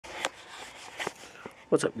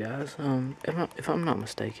What's up, guys? If I'm not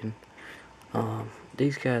mistaken,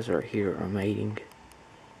 these guys right here are mating.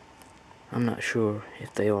 I'm not sure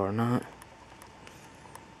if they are or not.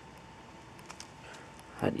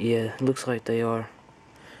 Yeah, it looks like they are.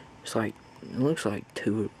 It looks like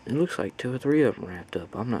two or three of them wrapped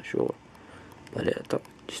up. I'm not sure, but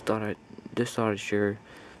just thought I'd share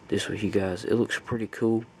this with you guys. It looks pretty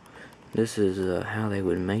cool. This is how they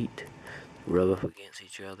would mate, rub up against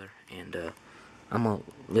each other, and I'm gonna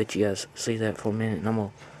let you guys see that for a minute, and I'm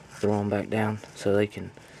gonna throw them back down so they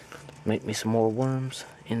can make me some more worms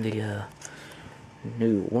in the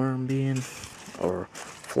new worm bin, or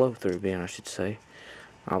flow through bin, I should say.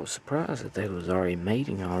 I was surprised that they was already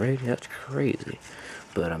mating already. That's crazy,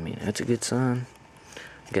 but I mean, that's a good sign.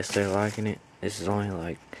 I guess they're liking it. This is only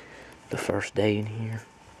like the first day in here.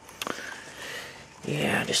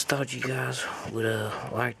 Yeah, I just thought you guys would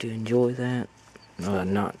like to enjoy that. You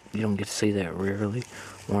don't get to see that rarely,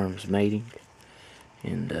 worms mating.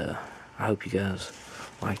 And I hope you guys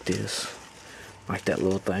like this, like that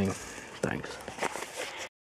little thing. Thanks.